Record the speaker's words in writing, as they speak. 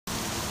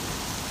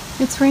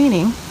It's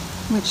raining,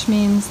 which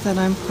means that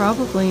I'm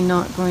probably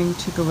not going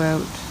to go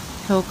out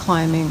hill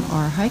climbing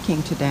or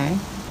hiking today,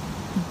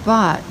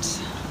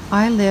 but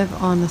I live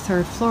on the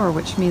 3rd floor,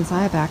 which means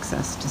I have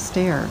access to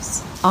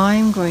stairs.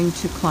 I'm going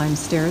to climb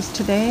stairs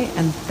today,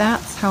 and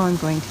that's how I'm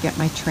going to get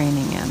my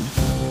training in.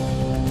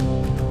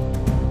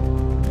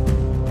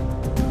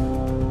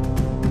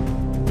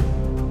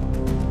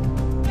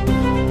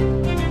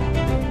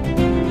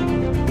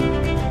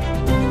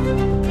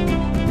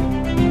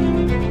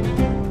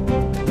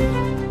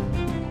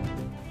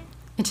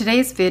 In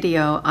today's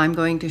video, I'm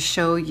going to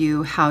show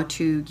you how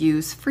to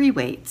use free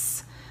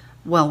weights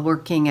while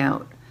working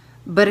out.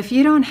 But if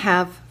you don't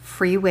have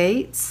free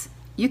weights,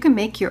 you can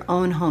make your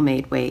own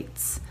homemade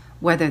weights,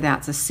 whether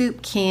that's a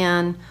soup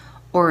can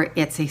or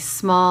it's a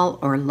small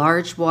or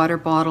large water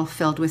bottle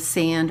filled with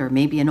sand, or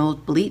maybe an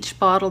old bleach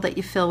bottle that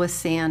you fill with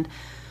sand.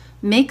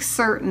 Make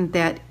certain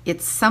that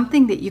it's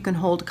something that you can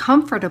hold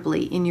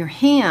comfortably in your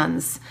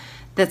hands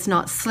that's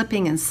not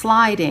slipping and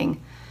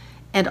sliding,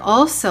 and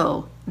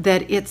also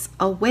that it's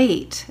a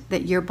weight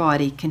that your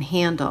body can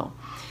handle.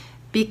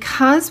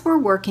 Because we're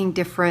working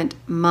different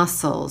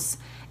muscles,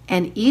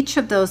 and each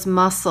of those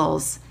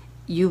muscles,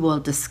 you will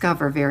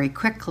discover very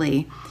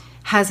quickly,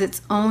 has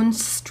its own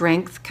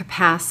strength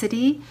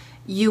capacity,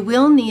 you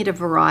will need a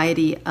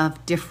variety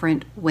of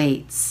different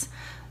weights.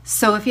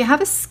 So if you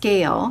have a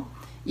scale,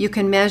 you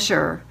can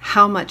measure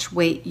how much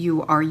weight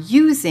you are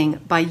using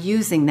by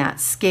using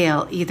that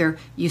scale. Either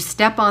you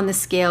step on the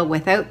scale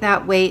without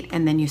that weight,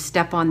 and then you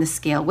step on the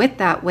scale with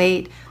that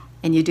weight,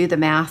 and you do the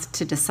math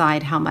to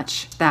decide how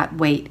much that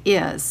weight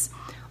is.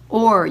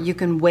 Or you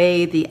can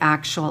weigh the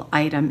actual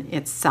item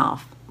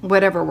itself,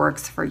 whatever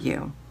works for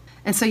you.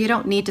 And so you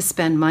don't need to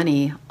spend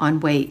money on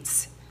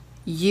weights.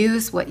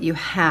 Use what you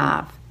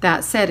have.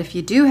 That said, if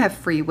you do have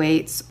free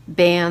weights,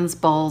 bands,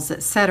 balls,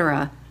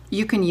 etc.,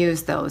 you can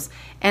use those.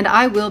 And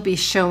I will be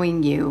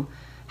showing you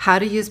how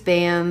to use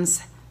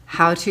bands,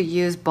 how to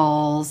use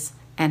balls,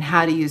 and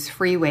how to use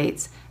free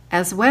weights,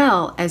 as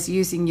well as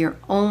using your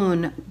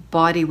own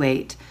body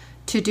weight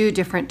to do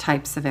different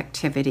types of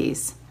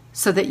activities,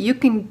 so that you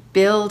can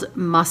build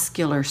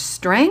muscular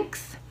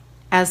strength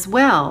as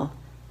well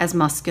as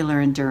muscular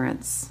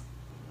endurance.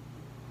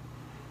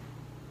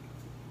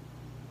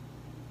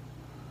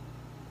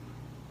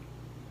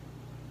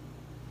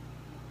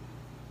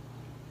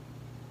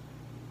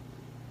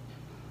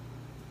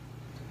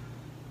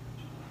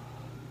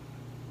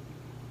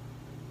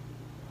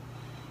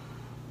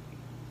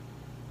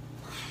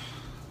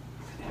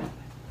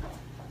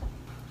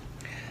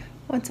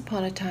 Once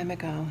upon a time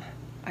ago,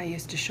 I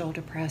used to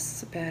shoulder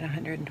press about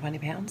 120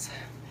 pounds.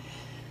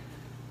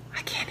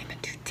 I can't even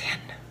do 10.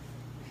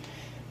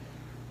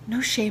 No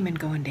shame in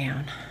going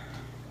down.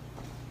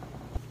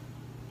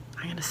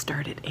 I'm gonna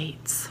start at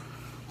 8s.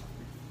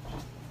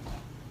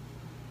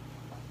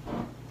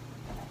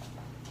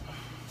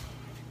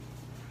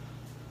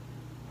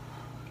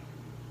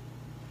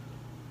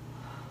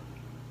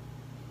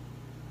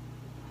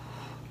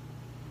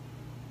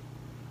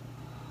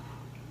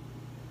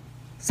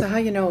 So how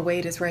you know a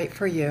weight is right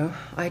for you?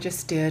 I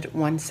just did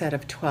one set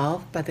of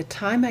 12. By the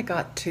time I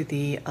got to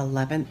the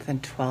 11th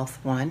and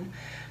 12th one,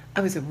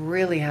 I was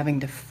really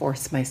having to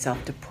force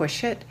myself to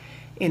push it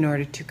in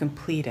order to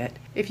complete it.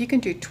 If you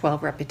can do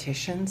 12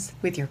 repetitions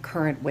with your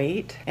current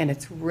weight and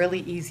it's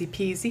really easy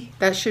peasy,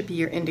 that should be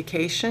your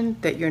indication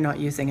that you're not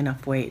using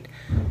enough weight.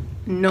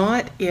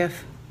 Not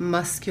if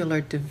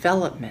muscular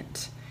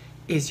development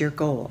is your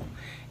goal.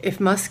 If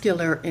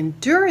muscular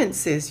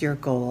endurance is your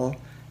goal,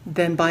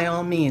 then by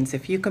all means,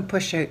 if you can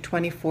push out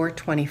 24,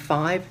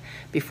 25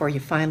 before you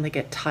finally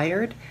get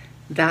tired,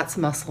 that's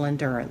muscle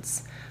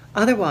endurance.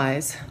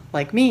 Otherwise,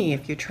 like me,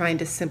 if you're trying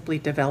to simply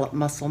develop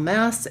muscle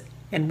mass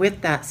and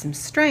with that some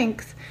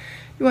strength,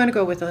 you want to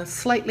go with a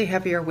slightly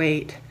heavier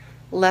weight,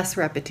 less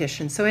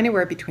repetitions. So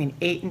anywhere between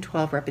 8 and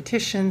 12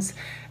 repetitions,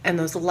 and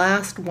those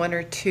last 1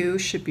 or 2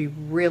 should be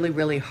really,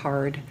 really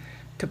hard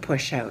to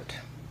push out.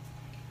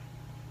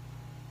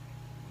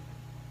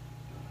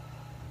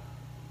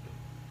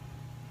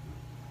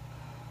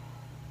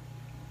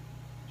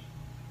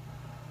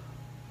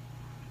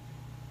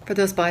 For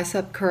those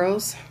bicep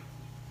curls,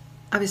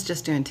 I was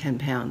just doing 10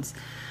 pounds.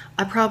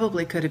 I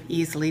probably could have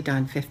easily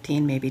done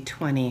 15, maybe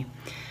 20.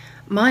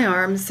 My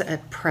arms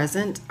at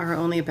present are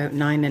only about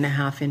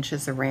 9.5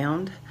 inches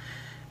around.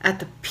 At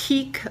the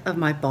peak of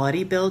my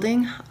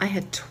bodybuilding, I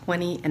had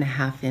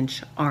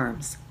 20.5-inch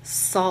arms,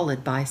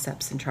 solid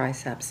biceps and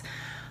triceps.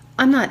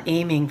 I'm not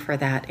aiming for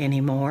that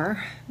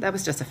anymore. That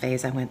was just a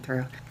phase I went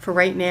through. For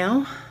right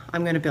now,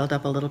 I'm going to build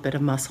up a little bit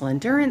of muscle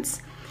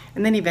endurance,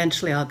 and then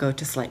eventually I'll go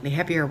to slightly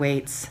heavier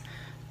weights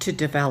to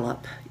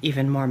develop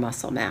even more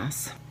muscle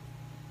mass.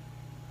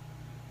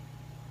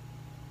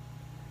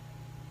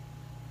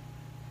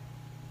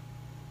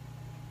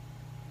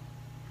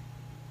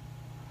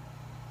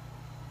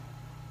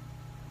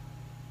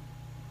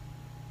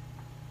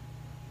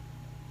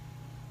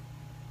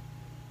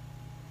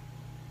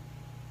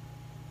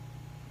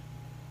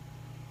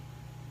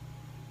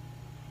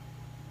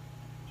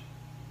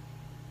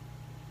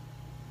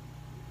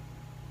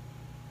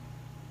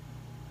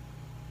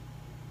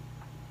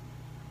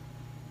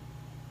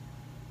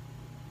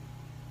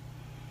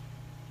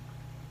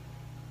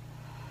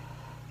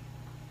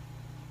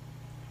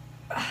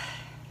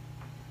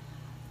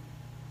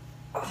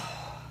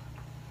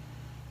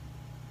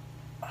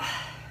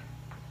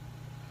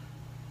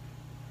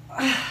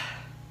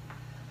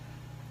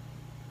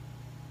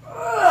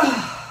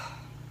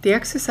 The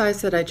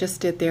exercise that I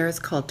just did there is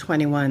called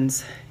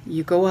 21s.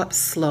 You go up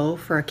slow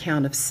for a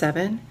count of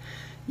 7.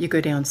 You go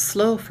down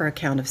slow for a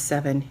count of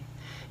 7.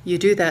 You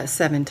do that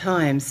 7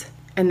 times,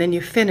 and then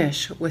you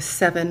finish with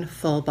 7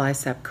 full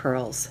bicep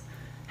curls.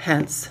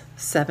 Hence,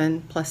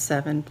 7 plus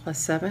 7 plus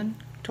 7,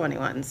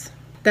 21s.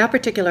 That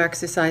particular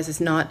exercise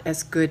is not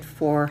as good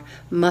for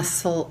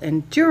muscle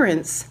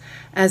endurance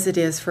as it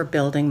is for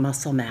building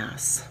muscle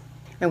mass.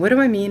 And what do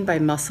I mean by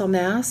muscle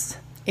mass?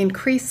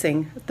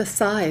 Increasing the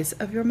size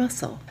of your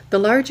muscle. The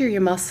larger your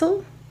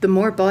muscle, the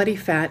more body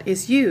fat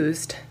is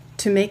used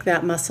to make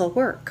that muscle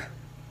work.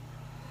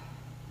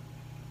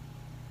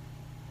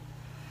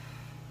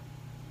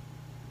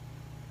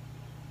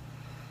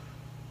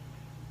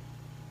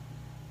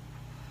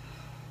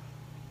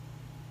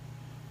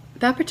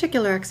 That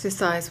particular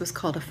exercise was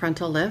called a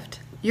frontal lift.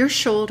 Your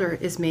shoulder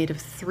is made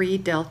of 3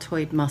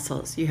 deltoid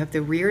muscles. You have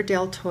the rear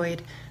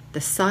deltoid,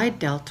 the side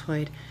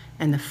deltoid,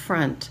 and the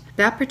front.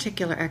 That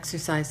particular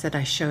exercise that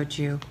I showed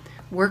you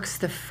works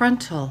the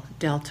frontal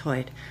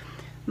deltoid.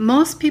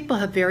 Most people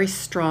have very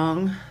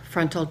strong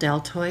frontal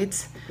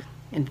deltoids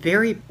and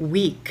very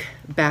weak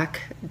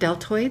back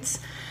deltoids.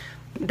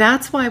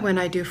 That's why when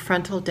I do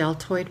frontal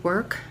deltoid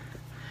work,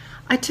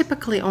 I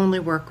typically only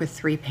work with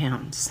 3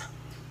 pounds.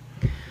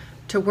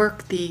 To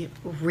work the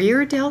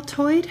rear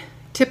deltoid,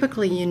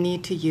 typically you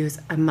need to use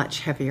a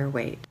much heavier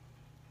weight.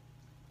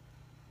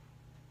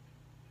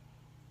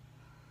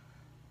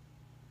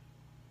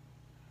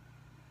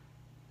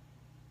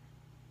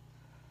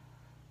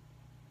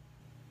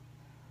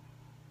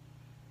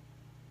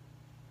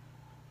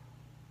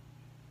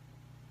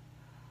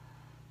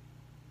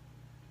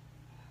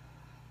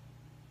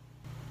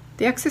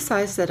 The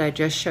exercise that I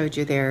just showed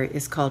you there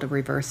is called a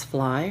reverse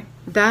fly.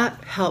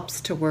 That helps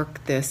to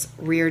work this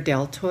rear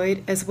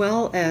deltoid as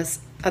well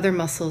as other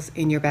muscles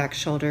in your back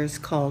shoulders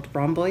called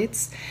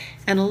rhomboids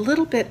and a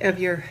little bit of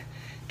your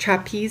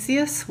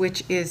trapezius,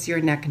 which is your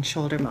neck and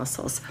shoulder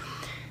muscles.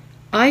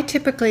 I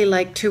typically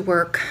like to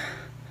work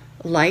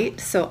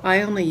light, so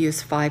I only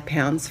use 5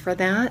 pounds for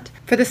that,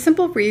 for the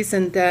simple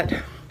reason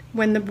that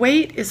when the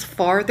weight is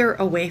farther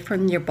away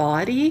from your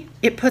body,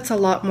 it puts a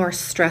lot more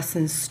stress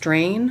and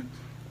strain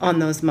on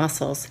those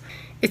muscles.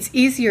 It's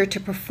easier to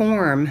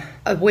perform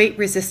a weight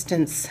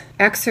resistance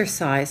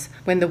exercise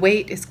when the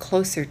weight is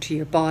closer to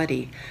your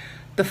body.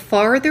 The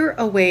farther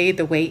away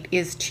the weight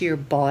is to your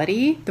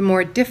body, the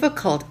more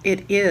difficult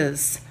it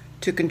is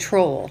to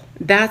control.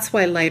 That's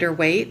why lighter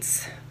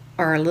weights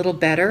are a little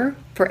better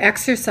for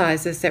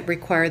exercises that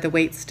require the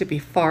weights to be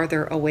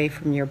farther away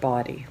from your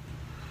body.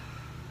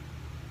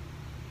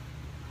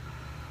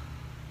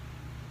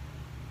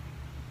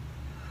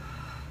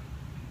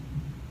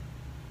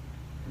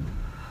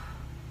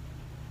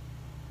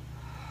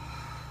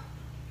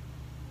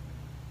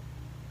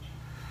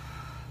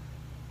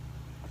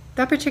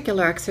 That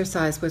particular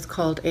exercise was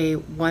called a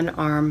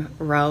one-arm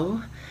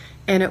row,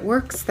 and it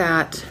works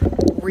that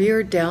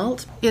rear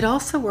delt. It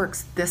also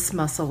works this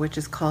muscle, which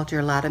is called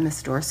your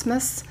latissimus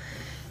dorsimus,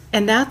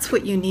 and that's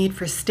what you need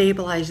for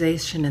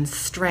stabilization and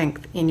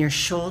strength in your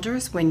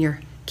shoulders when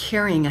you're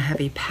carrying a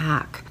heavy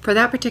pack. For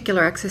that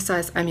particular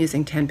exercise, I'm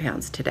using 10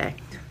 pounds today.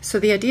 So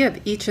the idea of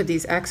each of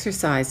these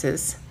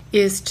exercises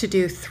is to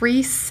do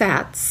 3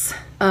 sets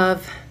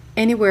of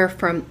anywhere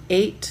from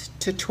 8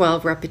 to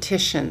 12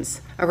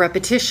 repetitions. A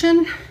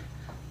repetition,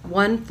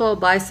 1 full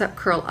bicep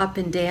curl up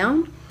and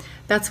down,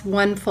 that's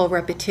 1 full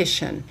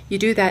repetition. You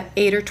do that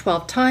 8 or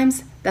 12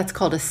 times, that's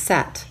called a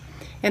set.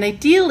 And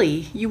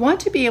ideally, you want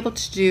to be able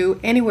to do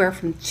anywhere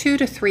from 2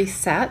 to 3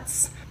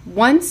 sets.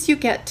 Once you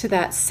get to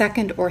that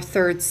second or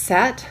third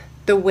set,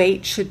 the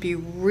weight should be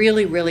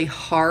really, really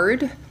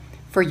hard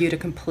for you to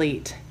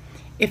complete.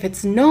 If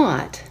it's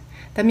not,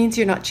 that means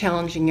you're not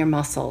challenging your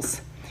muscles,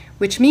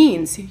 which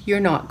means you're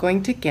not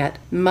going to get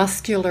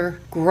muscular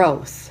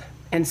growth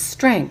and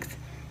strength.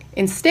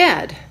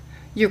 Instead,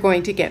 you're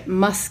going to get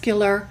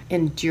muscular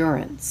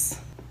endurance.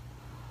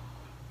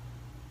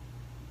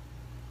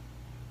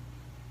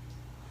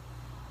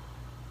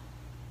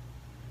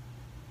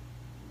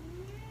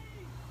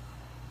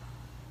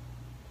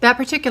 That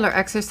particular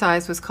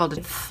exercise was called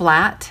a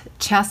flat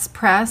chest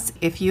press.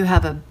 If you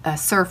have a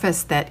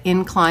surface that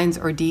inclines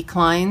or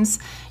declines,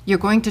 you're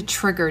going to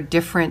trigger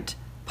different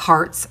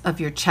parts of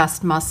your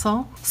chest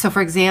muscle. So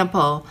for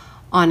example,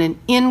 on an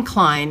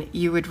incline,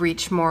 you would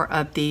reach more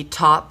of the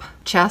top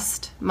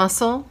chest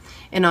muscle,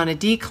 and on a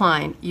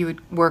decline, you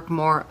would work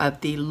more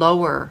of the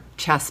lower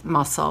chest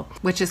muscle,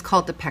 which is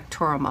called the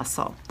pectoral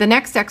muscle. The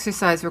next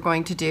exercise we're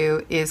going to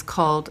do is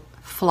called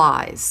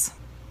flies.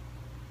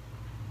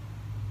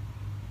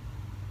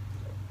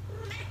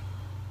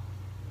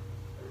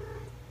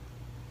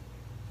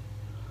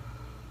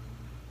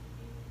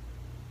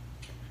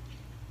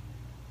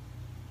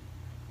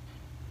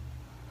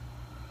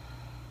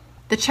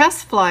 The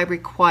chest fly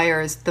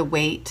requires the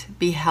weight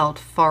be held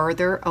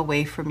farther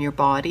away from your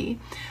body.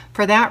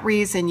 For that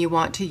reason, you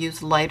want to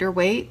use lighter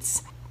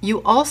weights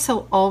You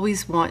also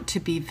always want to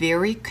be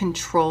very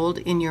controlled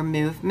in your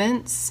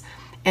movements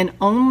and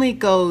only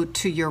go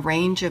to your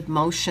range of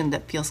motion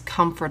that feels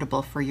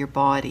comfortable for your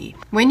body.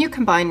 When you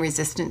combine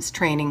resistance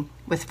training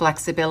with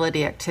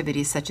flexibility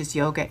activities such as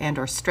yoga and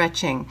or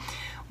stretching,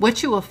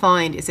 what you will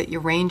find is that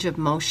your range of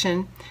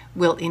motion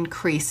will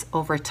increase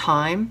over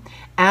time,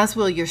 as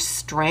will your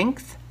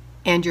strength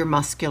and your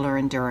muscular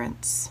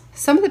endurance.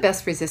 Some of the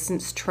best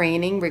resistance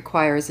training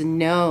requires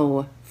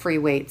no free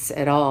weights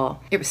at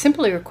all. It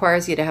simply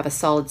requires you to have a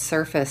solid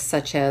surface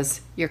such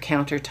as your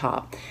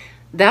countertop.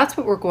 That's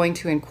what we're going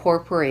to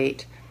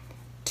incorporate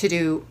to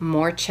do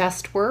more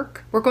chest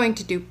work. We're going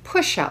to do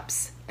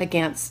push-ups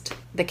against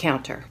the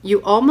counter.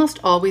 You almost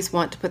always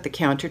want to put the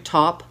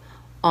countertop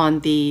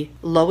on the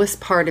lowest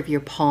part of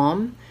your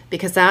palm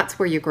because that's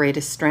where your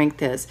greatest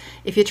strength is.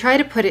 If you try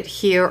to put it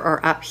here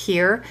or up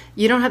here,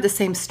 you don't have the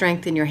same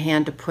strength in your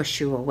hand to push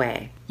you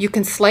away. You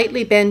can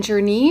slightly bend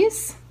your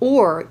knees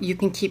or you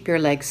can keep your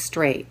legs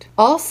straight.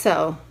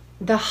 Also,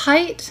 the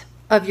height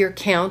of your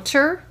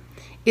counter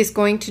is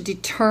going to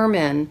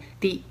determine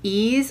the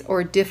ease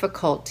or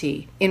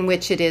difficulty in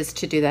which it is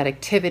to do that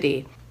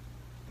activity.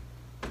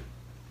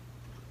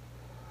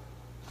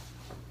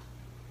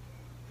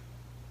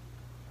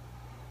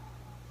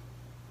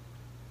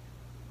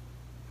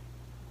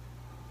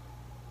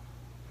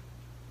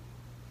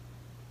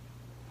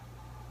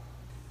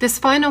 This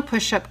final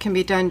push-up can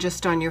be done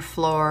just on your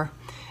floor,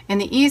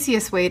 and the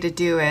easiest way to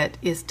do it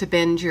is to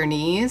bend your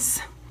knees.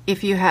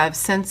 If you have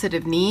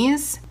sensitive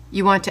knees,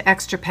 you want to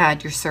extra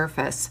pad your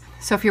surface.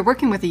 So if you're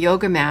working with a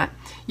yoga mat,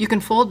 you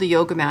can fold the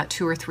yoga mat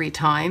 2 or 3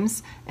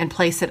 times and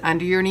place it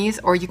under your knees,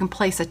 or you can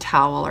place a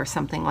towel or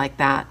something like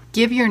that.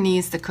 Give your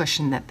knees the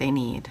cushion that they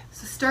need.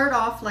 So start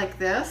off like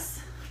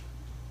this,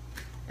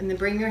 and then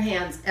bring your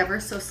hands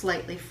ever so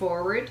slightly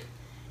forward.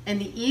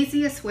 And the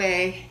easiest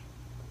way,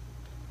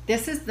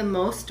 this is the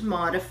most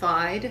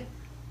modified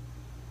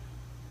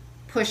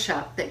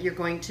push-up that you're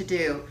going to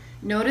do.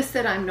 Notice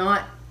that I'm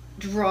not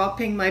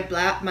dropping my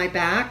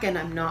back and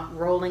I'm not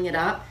rolling it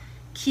up.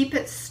 Keep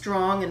it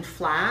strong and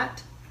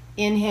flat.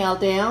 Inhale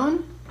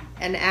down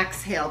and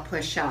exhale,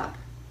 push up.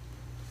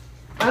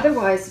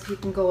 Otherwise, if you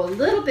can go a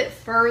little bit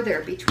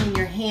further between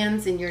your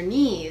hands and your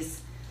knees,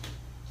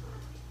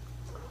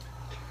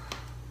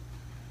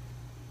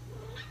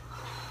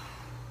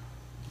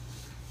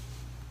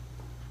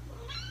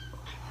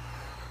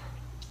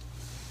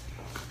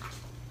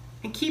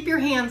 and keep your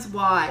hands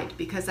wide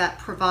because that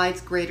provides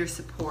greater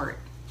support.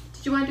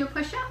 Did you want to do a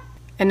push-up?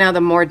 And now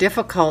the more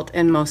difficult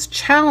and most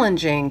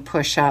challenging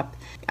push-up.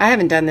 I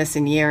haven't done this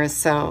in years,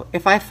 so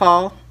if I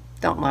fall,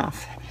 don't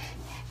laugh.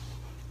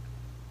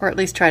 Or at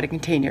least try to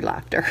contain your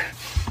laughter.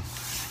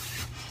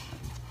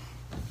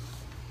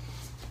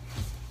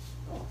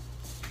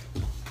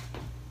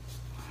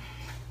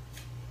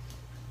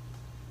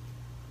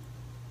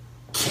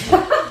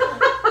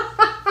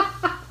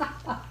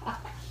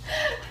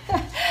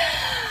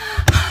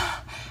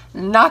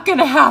 Not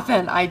gonna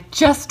happen. I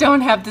just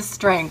don't have the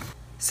strength.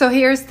 So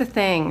here's the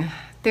thing.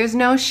 There's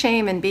no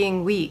shame in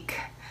being weak.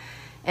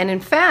 And in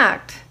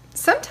fact,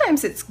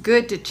 sometimes it's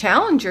good to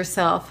challenge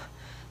yourself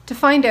to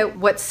find out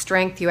what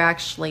strength you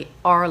actually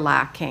are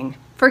lacking.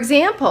 For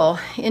example,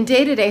 in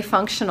day-to-day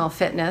functional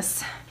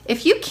fitness,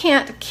 if you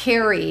can't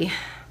carry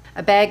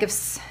a bag of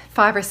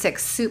 5 or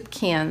 6 soup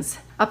cans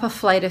up a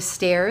flight of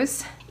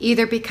stairs,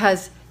 either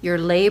because you're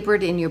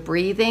labored in your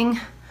breathing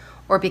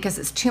or because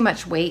it's too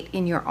much weight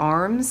in your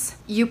arms,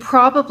 you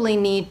probably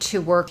need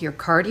to work your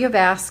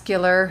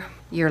cardiovascular,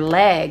 your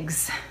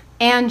legs,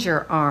 and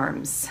your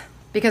arms.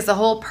 Because the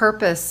whole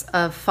purpose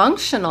of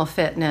functional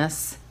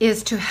fitness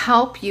is to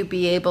help you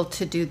be able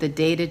to do the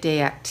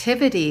day-to-day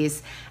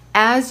activities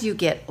as you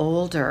get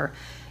older.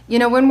 You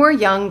know, when we're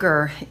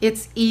younger,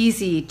 it's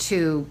easy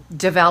to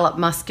develop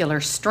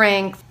muscular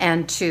strength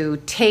and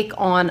to take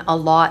on a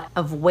lot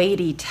of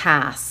weighty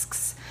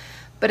tasks.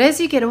 But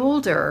as you get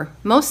older,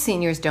 most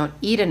seniors don't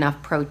eat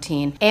enough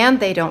protein and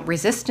they don't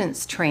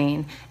resistance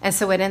train. And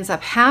so what ends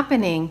up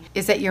happening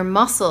is that your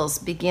muscles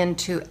begin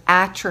to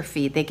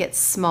atrophy. They get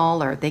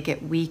smaller, they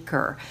get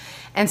weaker.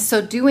 And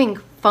so doing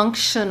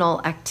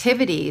functional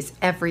activities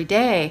every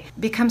day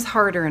becomes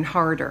harder and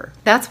harder.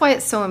 That's why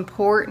it's so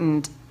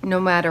important, no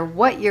matter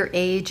what your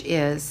age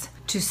is,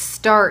 to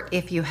start,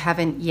 if you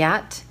haven't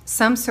yet,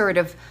 some sort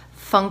of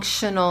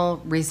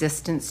functional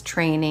resistance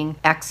training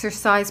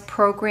exercise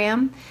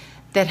program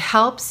that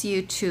helps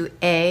you to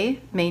A,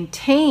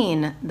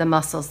 maintain the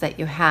muscles that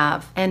you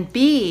have, and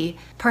B,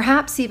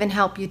 perhaps even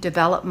help you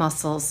develop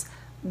muscles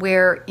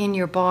where in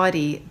your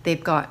body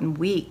they've gotten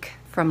weak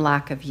from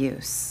lack of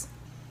use.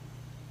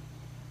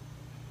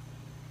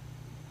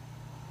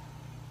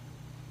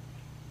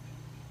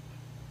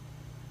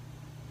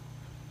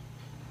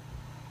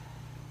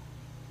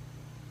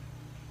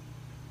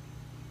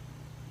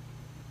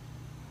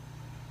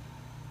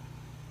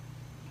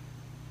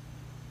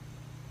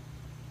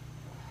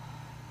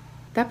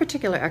 That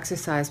particular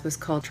exercise was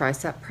called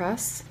tricep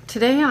press.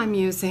 Today I'm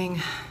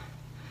using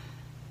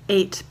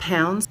 8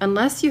 pounds.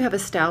 Unless you have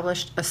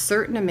established a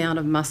certain amount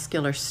of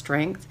muscular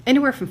strength,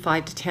 anywhere from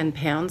 5 to 10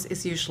 pounds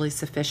is usually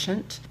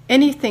sufficient.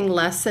 Anything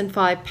less than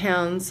 5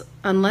 pounds,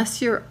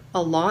 unless you're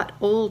a lot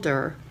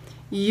older,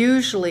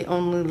 usually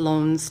only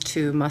loans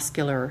to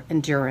muscular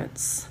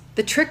endurance.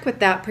 The trick with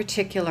that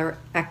particular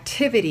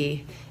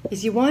activity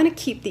is you want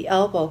to keep the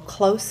elbow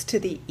close to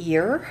the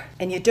ear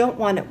and you don't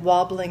want it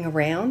wobbling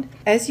around.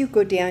 As you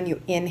go down,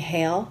 you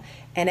inhale,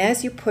 and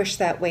as you push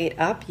that weight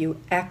up, you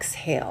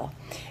exhale.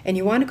 And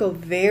you want to go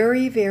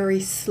very,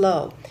 very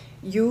slow.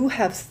 You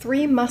have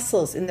 3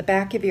 muscles in the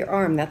back of your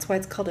arm. That's why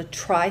it's called a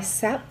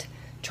tricep.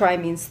 Tri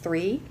means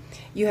 3.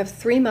 You have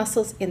 3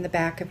 muscles in the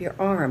back of your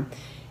arm.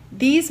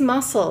 These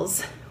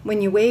muscles,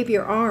 when you wave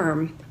your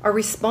arm, are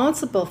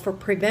responsible for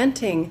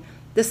preventing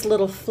this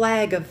little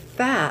flag of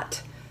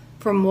fat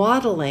from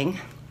waddling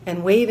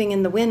and waving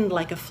in the wind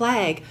like a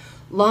flag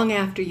long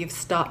after you've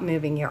stopped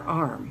moving your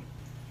arm.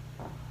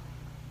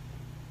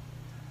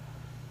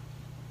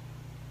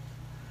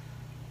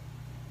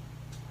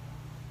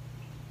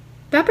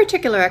 That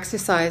particular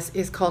exercise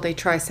is called a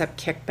tricep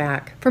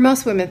kickback. For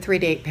most women, 3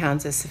 to 8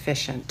 pounds is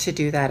sufficient to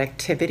do that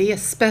activity,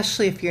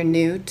 especially if you're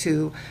new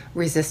to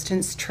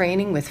resistance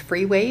training with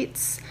free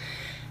weights.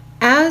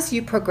 As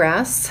you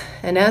progress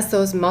and as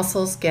those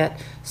muscles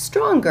get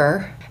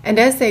stronger and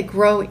as they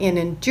grow in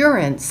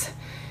endurance,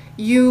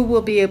 you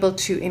will be able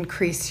to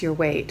increase your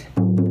weight.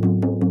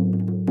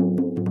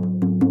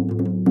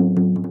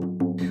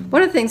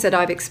 One of the things that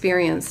I've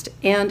experienced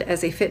and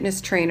as a fitness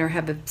trainer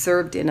have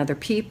observed in other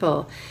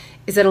people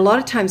is that a lot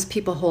of times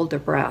people hold their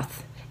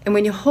breath. And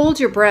when you hold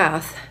your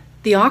breath,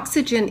 the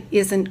oxygen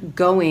isn't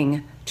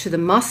going to the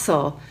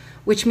muscle,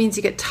 which means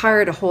you get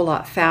tired a whole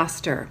lot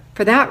faster.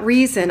 For that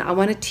reason, I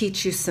want to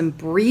teach you some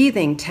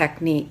breathing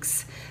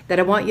techniques that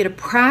I want you to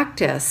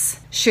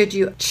practice should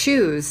you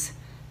choose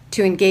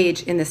to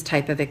engage in this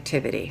type of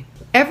activity.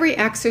 Every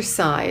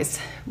exercise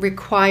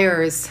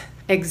requires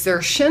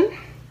exertion,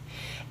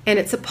 and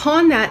it's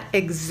upon that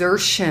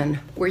exertion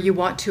where you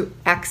want to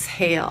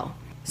exhale.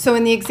 So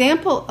in the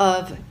example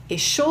of a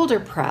shoulder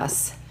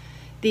press,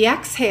 the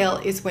exhale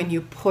is when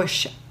you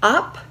push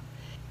up.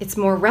 It's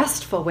more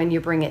restful when you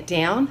bring it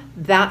down.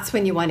 That's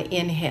when you want to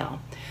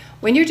inhale.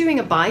 When you're doing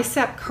a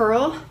bicep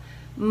curl,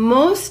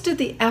 most of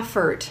the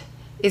effort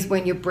is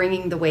when you're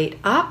bringing the weight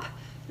up.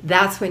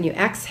 That's when you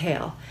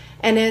exhale.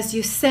 And as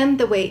you send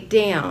the weight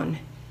down,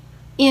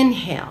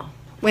 inhale.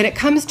 When it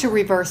comes to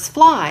reverse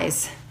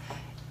flies,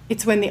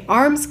 it's when the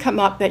arms come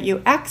up that you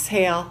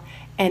exhale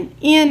and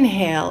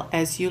inhale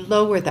as you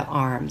lower the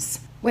arms.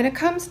 When it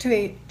comes to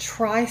a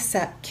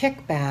tricep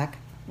kickback,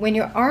 when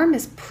your arm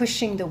is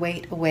pushing the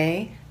weight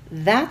away,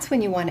 that's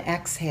when you want to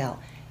exhale.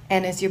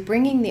 And as you're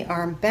bringing the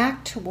arm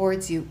back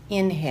towards you,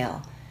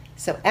 inhale.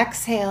 So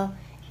exhale,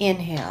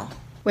 inhale.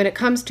 When it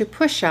comes to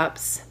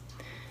push-ups,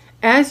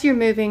 as you're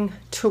moving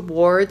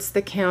towards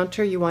the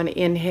counter, you want to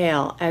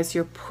inhale. As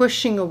you're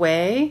pushing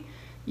away,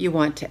 you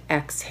want to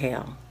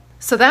exhale.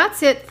 So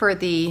that's it for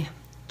the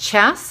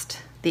chest,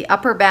 the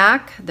upper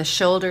back, the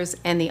shoulders,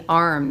 and the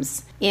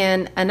arms.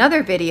 In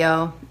another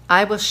video,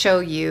 I will show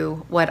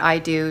you what I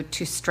do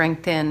to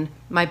strengthen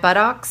my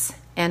buttocks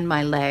and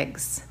my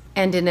legs.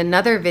 And in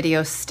another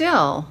video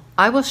still,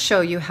 I will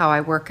show you how I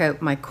work out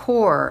my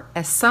core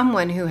as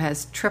someone who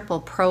has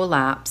triple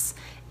prolapse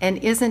and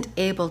isn't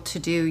able to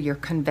do your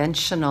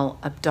conventional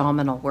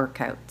abdominal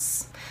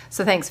workouts.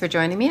 So thanks for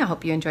joining me. I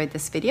hope you enjoyed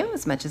this video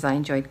as much as I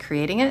enjoyed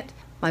creating it.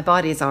 My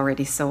body is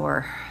already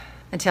sore.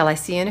 Until I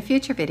see you in a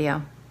future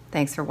video.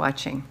 Thanks for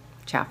watching.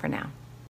 Ciao for now.